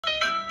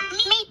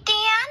Meet the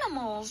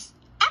Animals,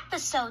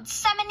 Episode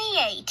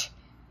 78,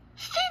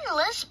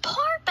 Finless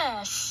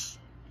Porpoise.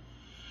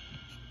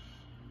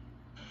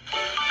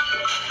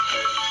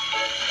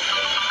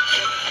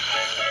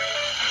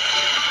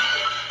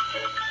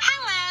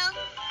 Hello.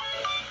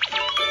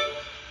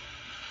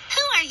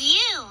 Who are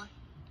you?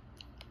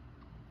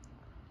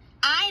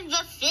 I'm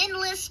the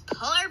Finless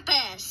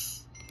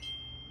Porpoise.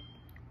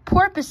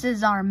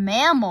 Porpoises are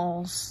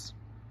mammals.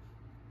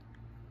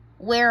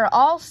 We're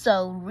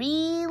also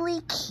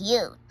really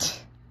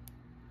cute.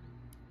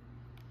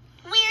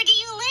 Where do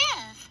you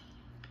live?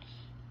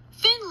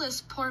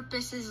 Finless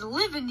porpoises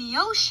live in the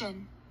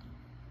ocean.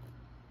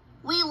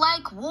 We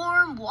like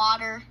warm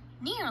water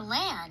near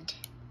land.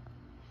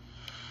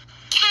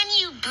 Can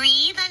you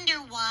breathe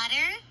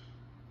underwater?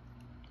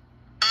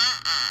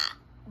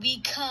 We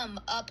come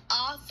up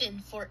often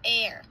for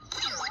air.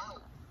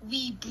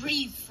 We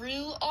breathe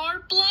through our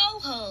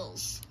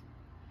blowholes.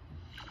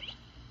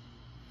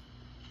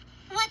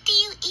 What do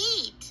you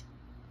eat?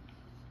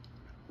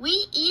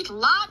 We eat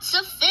lots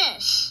of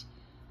fish.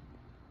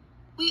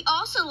 We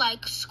also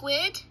like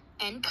squid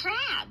and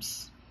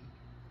crabs.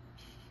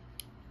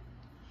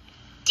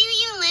 Do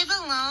you live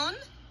alone?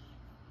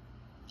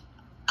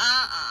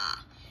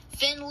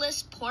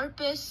 Finless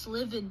porpoise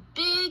live in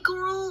big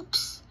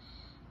groups.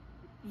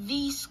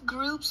 These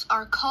groups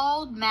are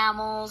called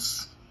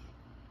mammals.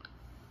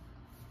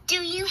 Do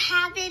you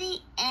have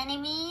any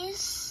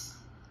enemies?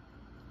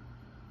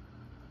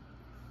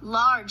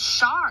 Large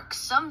sharks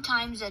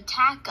sometimes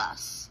attack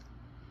us.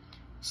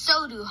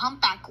 So do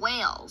humpback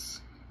whales.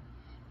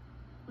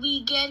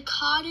 We get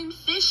caught in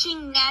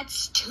fishing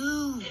nets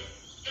too.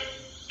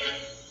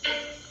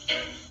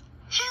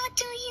 How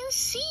do you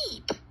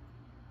seep?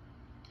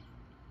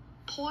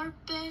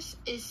 Porpoise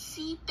is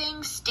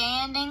seeping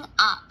standing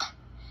up.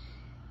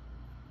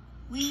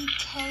 We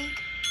take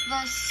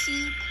the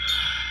seep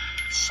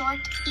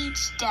short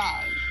each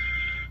day.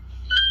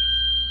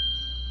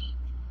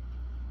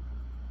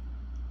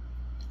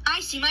 I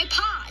see my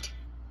pod.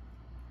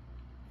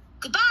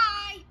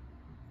 Goodbye.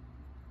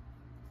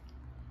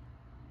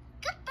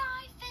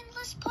 Goodbye,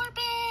 Finless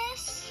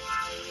Porpoise.